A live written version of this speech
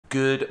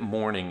Good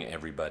morning,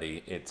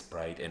 everybody. It's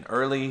bright and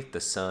early.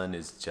 The sun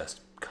has just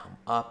come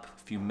up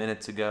a few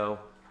minutes ago.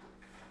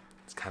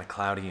 It's kind of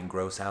cloudy and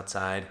gross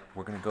outside.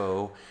 We're gonna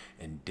go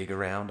and dig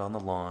around on the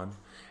lawn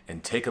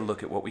and take a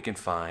look at what we can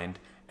find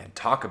and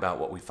talk about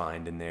what we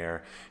find in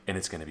there, and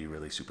it's gonna be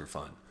really super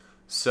fun.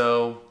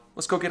 So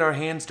let's go get our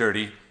hands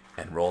dirty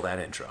and roll that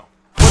intro.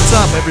 What's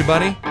up,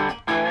 everybody?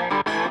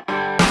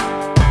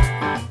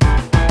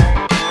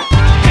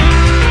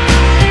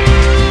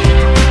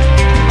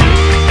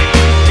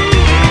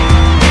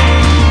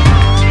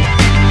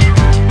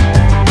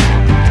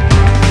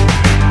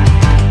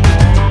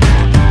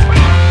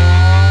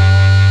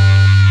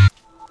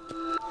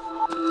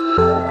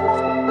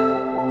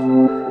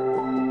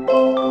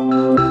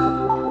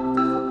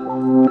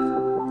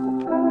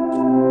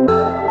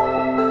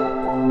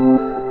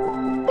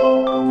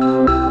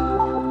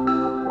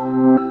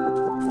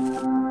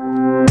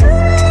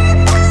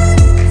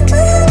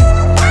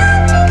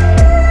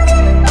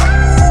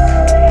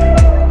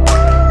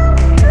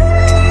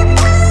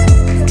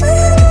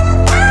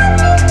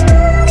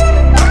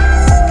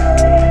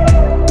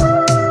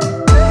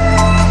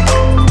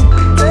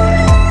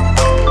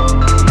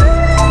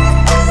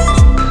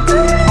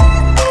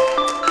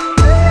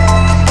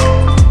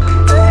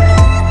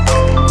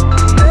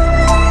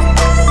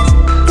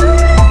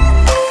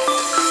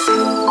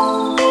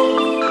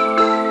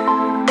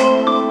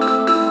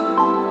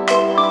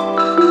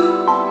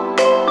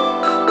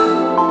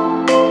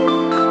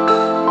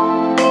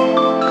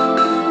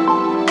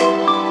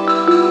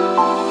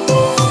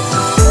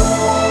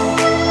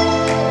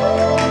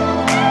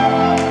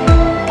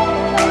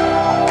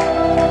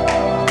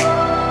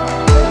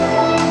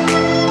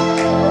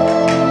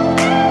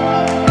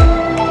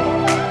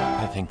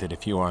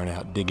 If you aren't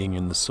out digging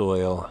in the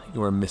soil,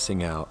 you are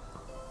missing out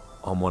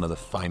on one of the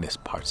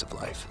finest parts of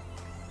life.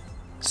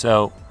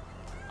 So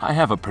I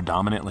have a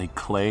predominantly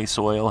clay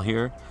soil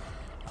here.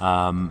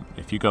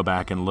 If you go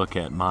back and look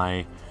at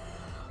my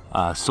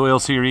soil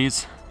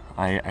series,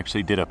 I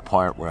actually did a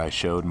part where I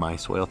showed my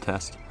soil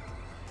test,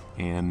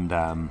 and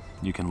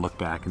you can look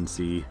back and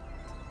see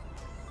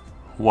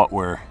what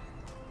we're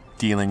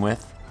dealing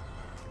with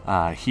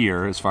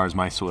here as far as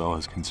my soil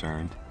is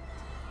concerned.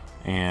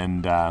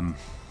 And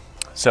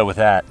so with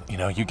that,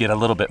 you get a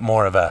little bit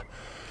more of a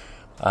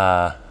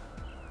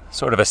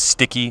sort of a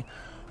sticky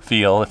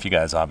feel. If you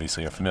guys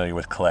obviously are familiar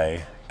with clay,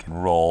 it can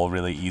roll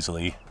really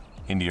easily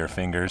into your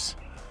fingers,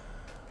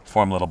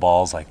 form little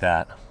balls like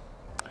that.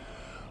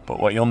 But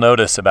what you'll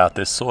notice about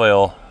this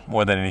soil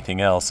more than anything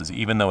else is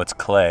even though it's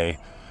clay,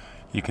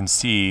 you can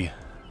see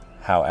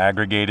how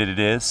aggregated it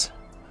is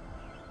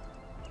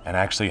and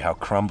actually how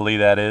crumbly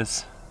that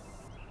is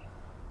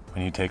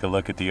when you take a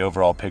look at the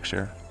overall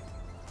picture.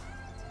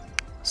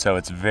 So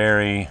it's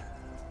very,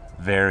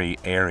 very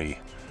airy.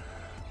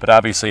 But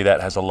obviously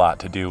that has a lot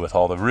to do with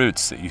all the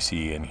roots that you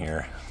see in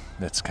here.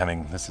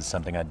 This is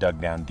something I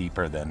dug down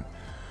deeper than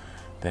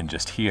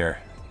just here.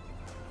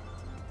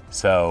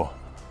 So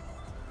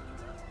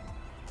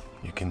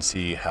you can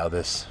see how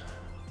this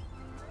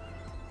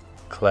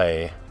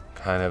clay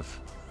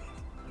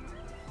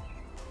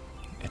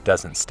it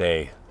doesn't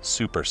stay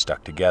super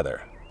stuck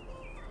together.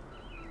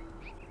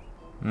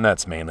 And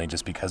that's mainly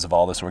just because of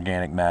all this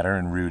organic matter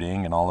and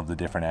rooting and all of the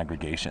different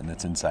aggregation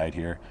that's inside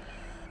here.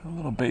 A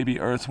little baby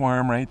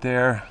earthworm right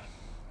there.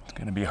 It's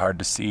going to be hard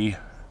to see.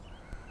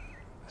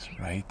 It's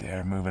right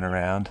there moving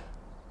around.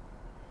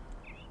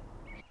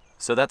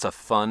 So that's a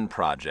fun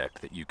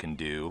project that you can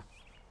do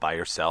by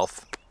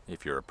yourself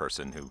if you're a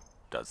person who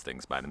does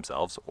things by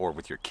themselves, or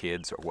with your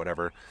kids or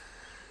whatever,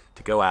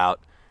 to go out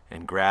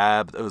and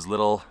grab those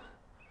little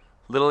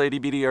itty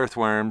bitty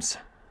earthworms.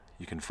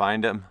 You can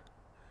find them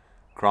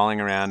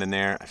crawling around in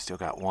there. I've still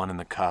got one in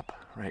the cup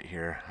right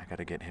here. I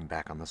gotta get him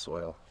back on the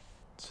soil.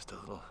 It's just a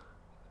little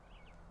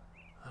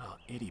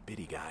itty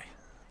bitty guy.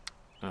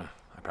 I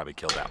probably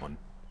killed that one.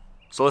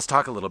 So let's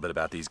talk a little bit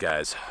about these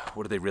guys.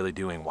 What are they really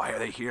doing? Why are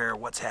they here?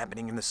 What's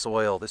happening in the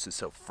soil? This is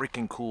so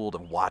freaking cool to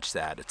watch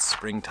that. It's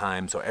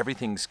springtime, so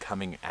everything's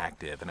coming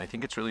active. And I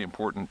think it's really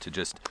important to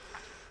just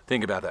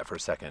think about that for a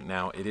second.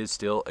 Now, it is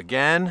still,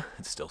 again,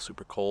 it's still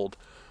super cold.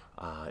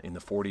 In the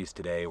 40s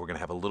today. We're gonna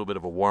have a little bit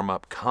of a warm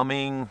up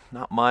coming,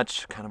 not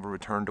much, kind of a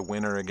return to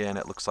winter again,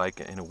 it looks like,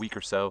 in a week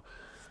or so.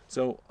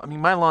 So, I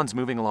mean, my lawn's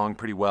moving along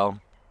pretty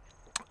well.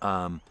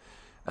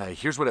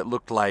 Here's what it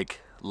looked like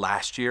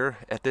last year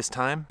at this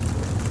time.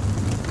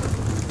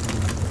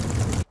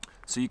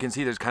 So you can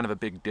see there's kind of a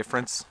big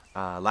difference.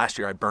 Last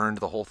year I burned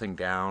the whole thing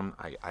down.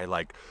 I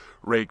like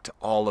raked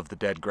all of the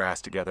dead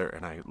grass together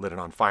and I lit it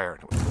on fire.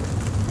 It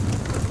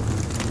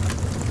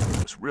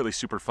was really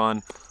super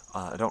fun.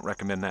 I don't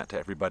recommend that to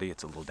everybody.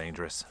 It's a little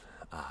dangerous,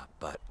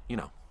 but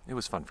it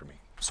was fun for me.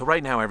 So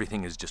right now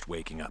everything is just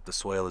waking up. The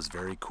soil is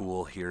very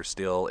cool here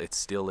still. It's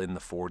still in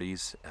the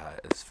 40s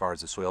as far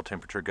as the soil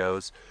temperature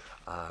goes.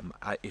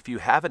 If you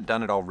haven't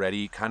done it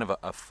already, kind of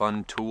a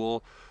fun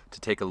tool to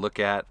take a look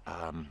at.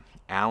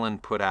 Alan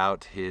put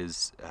out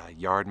his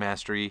Yard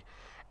Mastery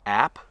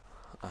app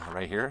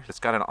right here. It's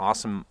got an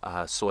awesome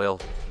soil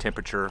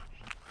temperature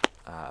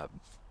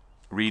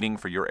reading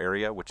for your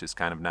area, which is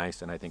kind of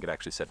nice. And I think it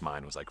actually said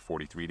mine was like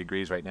 43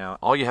 degrees right now.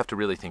 All you have to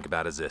really think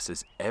about is this,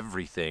 is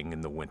everything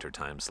in the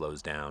wintertime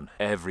slows down.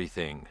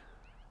 Everything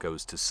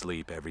goes to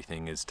sleep.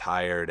 Everything is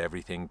tired.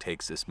 Everything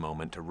takes this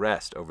moment to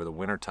rest over the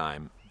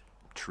wintertime.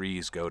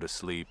 Trees go to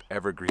sleep.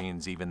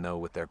 Evergreens, even though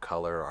with their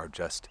color, are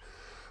just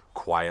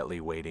quietly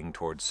waiting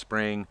towards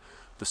spring.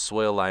 The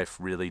soil life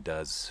really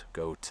does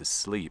go to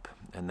sleep,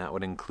 and that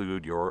would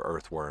include your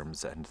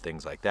earthworms and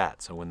things like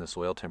that. So when the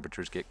soil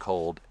temperatures get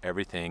cold,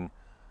 everything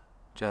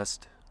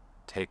just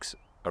takes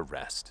a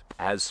rest.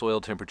 As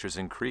soil temperatures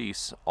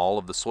increase, all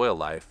of the soil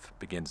life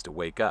begins to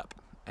wake up,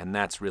 and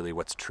that's really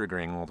what's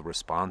triggering all the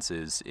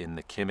responses in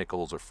the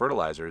chemicals or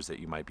fertilizers that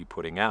you might be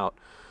putting out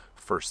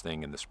first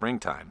thing in the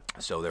springtime.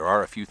 So there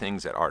are a few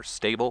things that are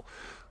stable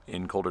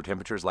in colder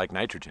temperatures, like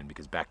nitrogen,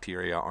 because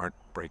bacteria aren't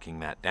breaking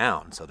that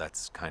down, so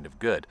that's kind of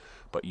good.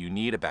 But you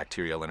need a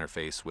bacterial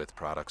interface with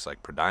products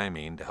like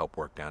prodiamine to help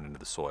work down into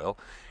the soil,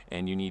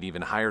 and you need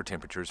even higher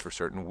temperatures for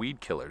certain weed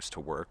killers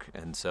to work,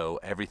 and so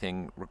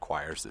everything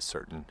requires this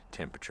certain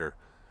temperature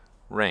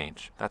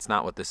range. That's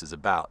not what this is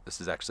about.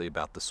 This is actually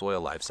about the soil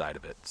life side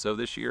of it. So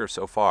this year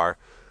so far,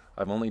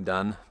 I've only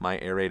done my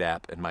Aerate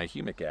app and my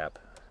Humic app,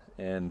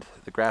 and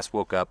the grass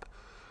woke up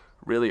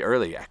really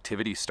early.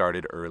 Activity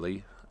started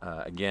early.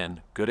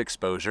 Again, good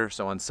exposure.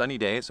 So on sunny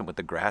days and with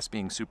the grass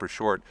being super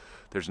short,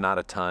 there's not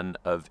a ton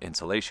of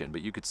insulation,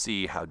 but you could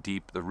see how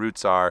deep the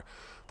roots are.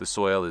 The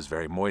soil is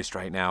very moist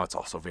right now. It's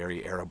also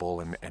very arable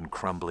and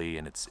crumbly,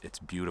 and it's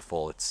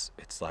beautiful. It's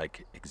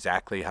like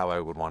exactly how I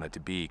would want it to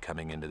be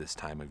coming into this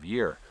time of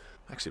year.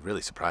 I'm actually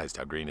really surprised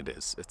how green it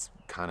is. It's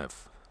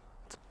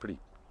pretty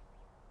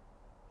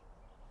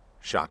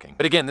shocking.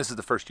 But again, this is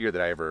the first year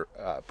that I ever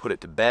put it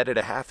to bed at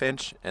a 1/2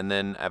 inch, and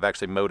then I've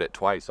actually mowed it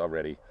twice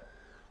already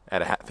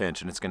at a 1/2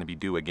 inch, and it's going to be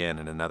due again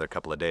in another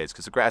couple of days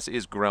because the grass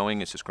is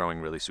growing. It's just growing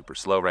really super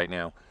slow right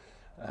now,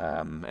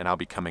 and I'll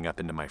be coming up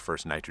into my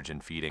first nitrogen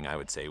feeding, I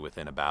would say,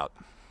 within about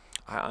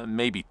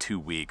maybe 2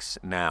 weeks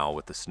now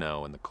with the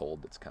snow and the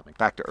cold that's coming.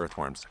 Back to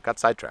earthworms. I got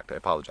sidetracked. I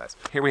apologize.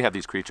 Here we have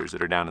these creatures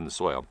that are down in the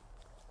soil.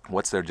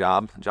 What's their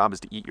job? The job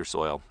is to eat your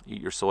soil. Eat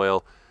your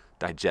soil,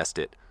 digest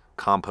it,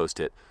 compost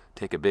it,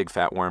 take a big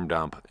fat worm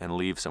dump, and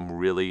leave some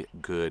really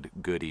good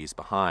goodies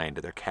behind.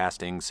 Their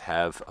castings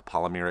have a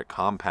polymeric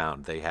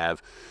compound. They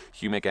have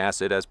humic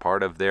acid as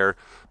part of their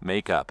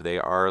makeup. They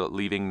are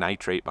leaving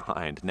nitrate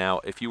behind. Now,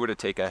 if you were to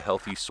take a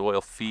healthy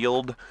soil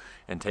field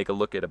and take a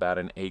look at about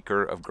an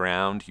acre of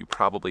ground, you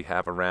probably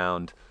have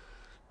around,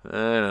 I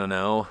don't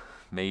know,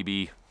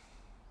 maybe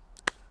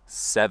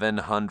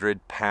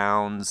 700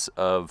 pounds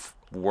of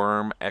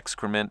worm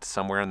excrement,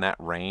 somewhere in that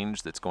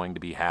range, that's going to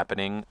be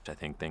happening. I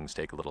think things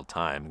take a little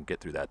time to get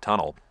through that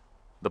tunnel.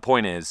 The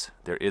point is,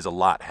 there is a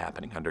lot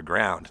happening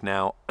underground.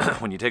 Now,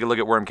 when you take a look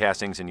at worm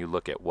castings and you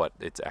look at what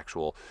its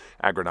actual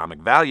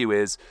agronomic value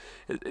is,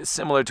 it's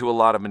similar to a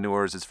lot of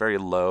manures. It's very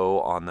low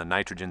on the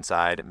nitrogen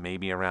side,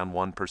 maybe around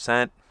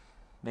 1%.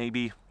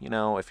 Maybe,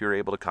 if you're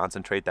able to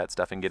concentrate that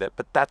stuff and get it.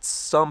 But that's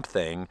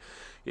something.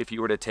 If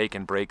you were to take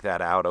and break that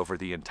out over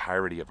the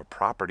entirety of a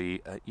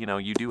property,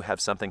 you do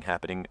have something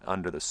happening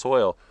under the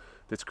soil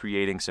that's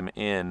creating some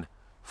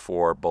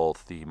for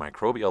both the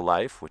microbial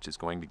life, which is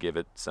going to give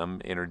it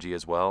some energy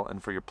as well,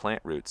 and for your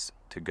plant roots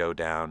to go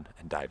down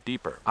and dive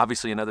deeper.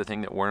 Obviously, another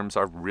thing that worms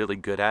are really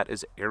good at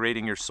is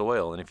aerating your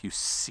soil. And if you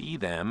see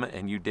them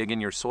and you dig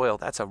in your soil,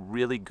 that's a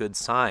really good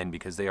sign,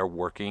 because they are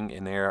working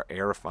and they are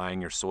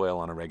aerifying your soil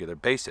on a regular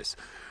basis.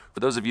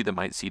 For those of you that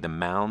might see the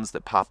mounds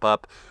that pop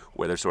up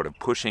where they're sort of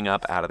pushing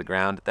up out of the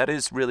ground, that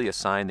is really a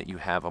sign that you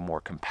have a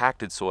more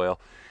compacted soil,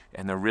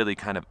 and they're really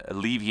kind of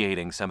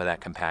alleviating some of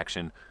that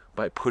compaction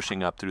by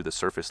pushing up through the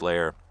surface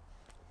layer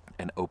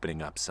and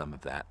opening up some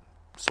of that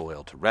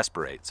soil to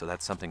respirate. So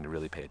that's something to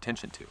really pay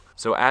attention to.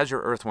 So as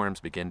your earthworms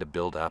begin to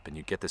build up and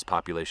you get this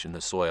population in the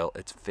soil,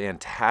 it's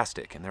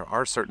fantastic. And there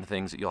are certain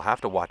things that you'll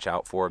have to watch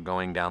out for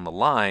going down the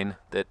line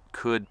that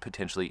could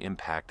potentially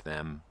impact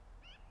them.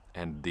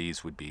 And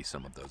these would be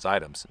some of those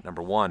items.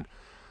 Number one,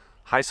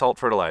 high salt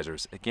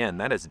fertilizers. Again,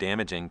 that is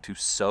damaging to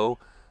so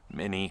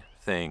many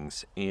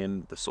things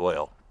in the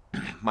soil.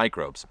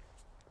 Microbes,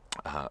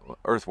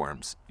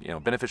 earthworms,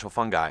 beneficial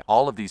fungi.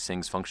 All of these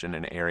things function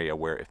in an area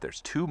where if there's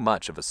too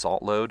much of a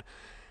salt load,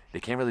 they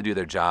can't really do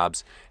their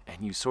jobs,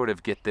 and you sort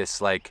of get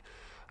this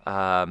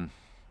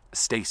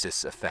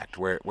stasis effect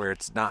where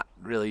it's not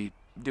really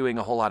doing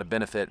a whole lot of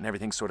benefit and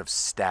everything's sort of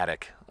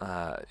static.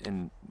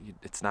 And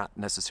it's not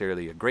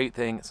necessarily a great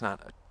thing. It's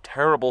not a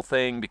terrible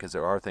thing, because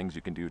there are things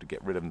you can do to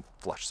get rid of and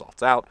flush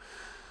salts out.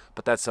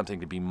 But that's something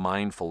to be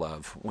mindful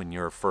of when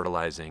you're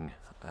fertilizing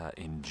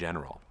in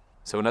general.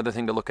 So another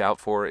thing to look out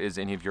for is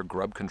any of your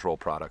grub control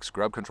products.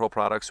 Grub control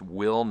products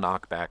will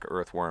knock back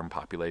earthworm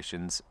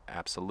populations,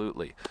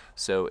 absolutely.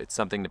 So it's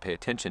something to pay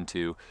attention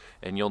to,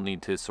 and you'll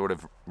need to sort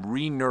of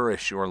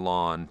re-nourish your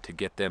lawn to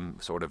get them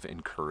sort of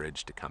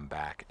encouraged to come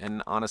back.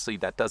 And honestly,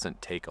 that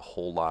doesn't take a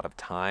whole lot of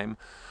time.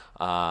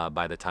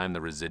 By the time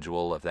the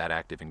residual of that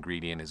active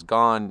ingredient is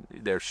gone,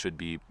 there should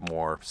be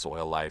more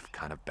soil life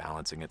kind of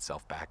balancing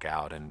itself back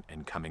out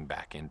and coming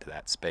back into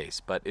that space.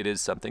 But it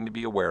is something to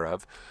be aware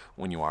of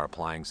when you are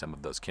applying some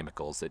of those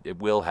chemicals, that it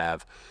will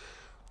have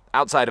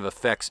outside of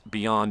effects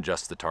beyond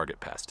just the target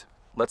pest.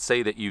 Let's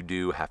say that you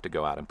do have to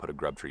go out and put a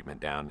grub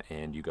treatment down,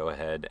 and you go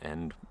ahead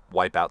and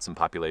wipe out some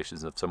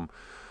populations of some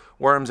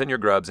worms in your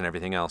grubs and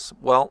everything else.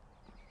 Well,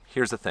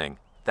 here's the thing.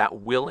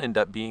 That will end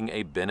up being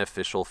a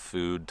beneficial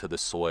food to the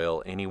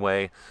soil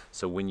anyway.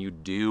 So when you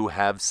do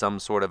have some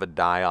sort of a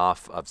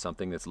die-off of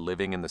something that's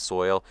living in the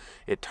soil,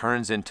 it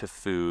turns into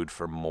food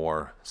for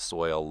more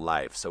soil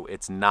life. So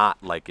it's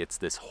not like it's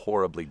this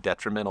horribly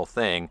detrimental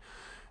thing.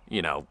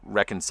 You know,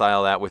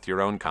 reconcile that with your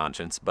own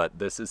conscience, but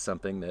this is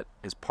something that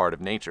is part of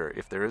nature.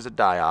 If there is a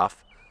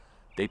die-off,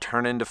 they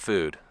turn into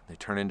food. They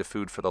turn into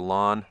food for the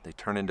lawn. They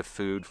turn into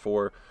food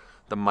for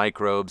the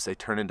microbes. They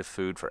turn into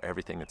food for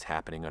everything that's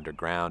happening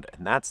underground,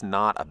 and that's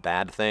not a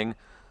bad thing,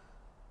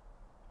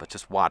 but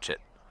just watch it.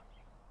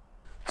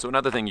 So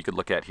another thing you could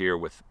look at here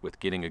with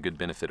getting a good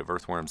benefit of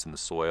earthworms in the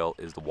soil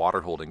is the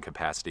water holding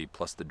capacity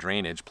plus the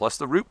drainage plus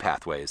the root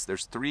pathways.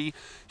 There's three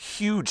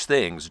huge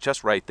things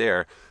just right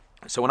there.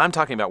 So when I'm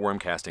talking about worm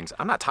castings,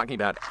 I'm not talking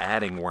about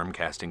adding worm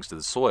castings to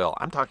the soil.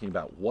 I'm talking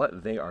about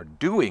what they are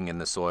doing in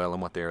the soil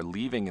and what they are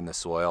leaving in the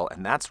soil,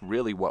 and that's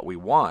really what we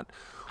want.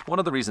 One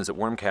of the reasons that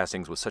worm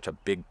castings was such a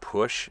big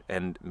push,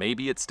 and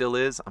maybe it still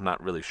is, I'm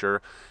not really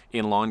sure,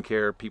 in lawn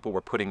care, people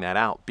were putting that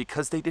out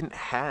because they didn't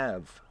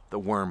have the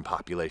worm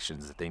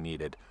populations that they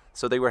needed.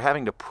 So they were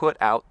having to put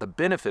out the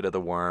benefit of the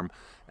worm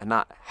and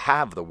not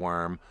have the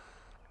worm.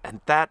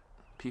 And that,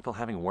 people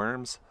having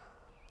worms,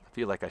 I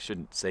feel like I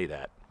shouldn't say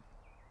that.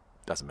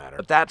 Doesn't matter.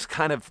 But that's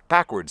kind of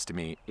backwards to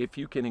me. If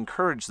you can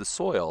encourage the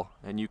soil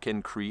and you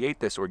can create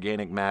this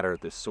organic matter,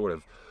 this sort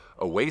of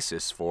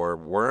oasis for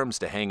worms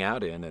to hang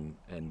out in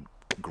and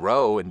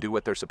grow and do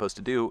what they're supposed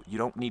to do, you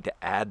don't need to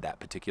add that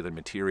particular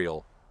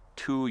material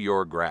to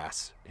your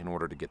grass in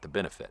order to get the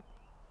benefit.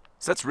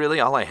 So that's really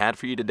all I had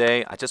for you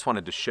today. I just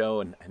wanted to show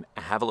and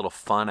have a little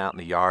fun out in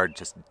the yard,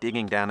 just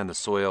digging down in the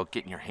soil,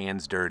 getting your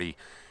hands dirty,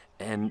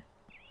 and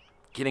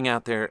getting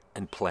out there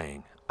and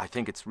playing. I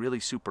think it's really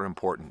super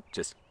important.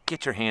 Just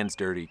get your hands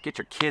dirty, get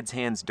your kids'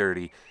 hands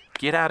dirty,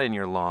 get out in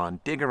your lawn,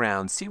 dig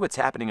around, see what's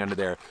happening under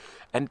there,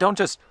 and don't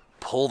just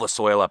pull the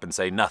soil up and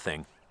say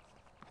nothing.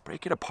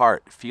 Break it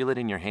apart, feel it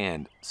in your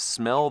hand,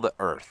 smell the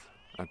earth,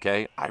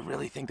 okay? I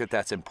really think that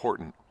that's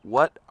important.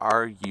 What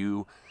are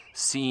you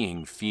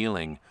seeing,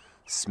 feeling,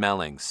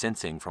 smelling,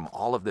 sensing from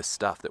all of this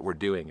stuff that we're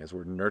doing as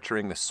we're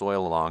nurturing the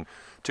soil along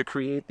to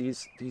create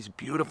these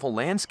beautiful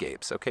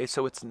landscapes, okay?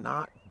 So it's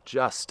not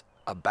just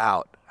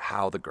about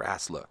how the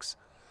grass looks.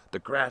 The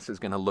grass is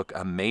going to look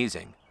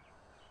amazing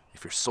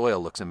if your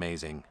soil looks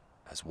amazing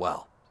as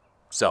well.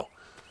 So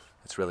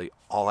that's really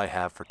all I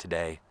have for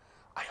today.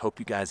 I hope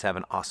you guys have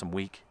an awesome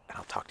week, and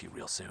I'll talk to you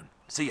real soon.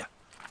 See ya.